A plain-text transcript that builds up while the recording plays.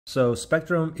So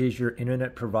Spectrum is your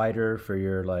internet provider for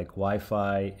your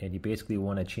Wi-Fi, and you basically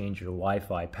want to change your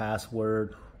Wi-Fi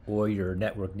password or your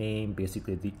network name,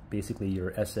 basically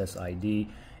your SSID.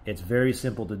 It's very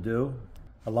simple to do,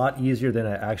 a lot easier than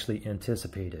I actually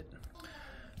anticipated.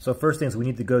 So first things, we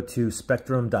need to go to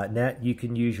spectrum.net. You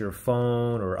can use your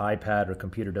phone or iPad or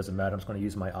computer, doesn't matter. I'm just going to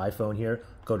use my iPhone here.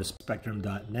 Go to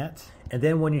spectrum.net. And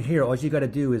then when you're here, all you got to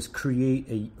do is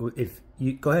create if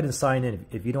you go ahead and sign in.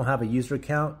 If you don't have a user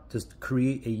account, just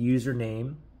create a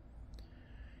username.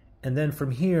 And then from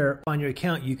here, on your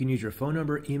account, you can use your phone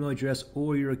number, email address,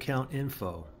 or your account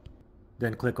info.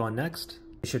 Then click on next.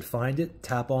 You should find it,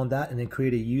 tap on that, and then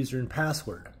create a user and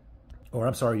password. Or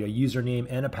I'm sorry, a username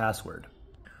and a password.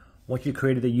 Once you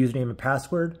created the username and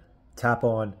password, tap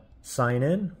on sign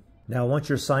in. Now once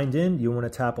you're signed in, you want to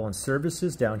tap on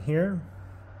services down here.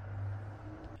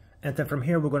 And then from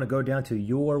here, we're going to go down to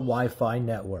your Wi-Fi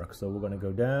network. So we're going to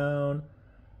go down,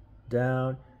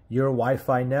 down, your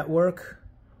Wi-Fi network,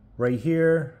 right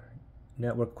here,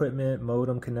 network equipment,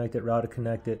 modem connected, router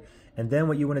connected. And then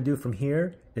what you want to do from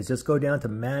here is just go down to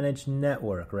manage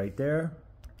network right there.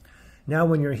 Now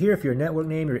when you're here, if your network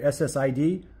name, your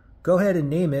SSID, go ahead and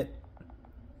name it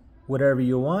whatever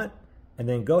you want, and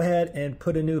then go ahead and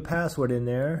put a new password in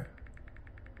there.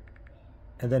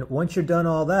 And then once you're done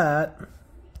all that,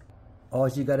 all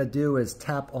you got to do is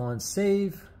tap on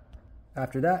save.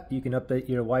 After that, you can update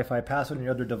your Wi-Fi password on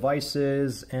your other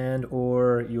devices and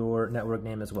or your network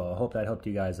name as well. I hope that helped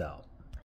you guys out.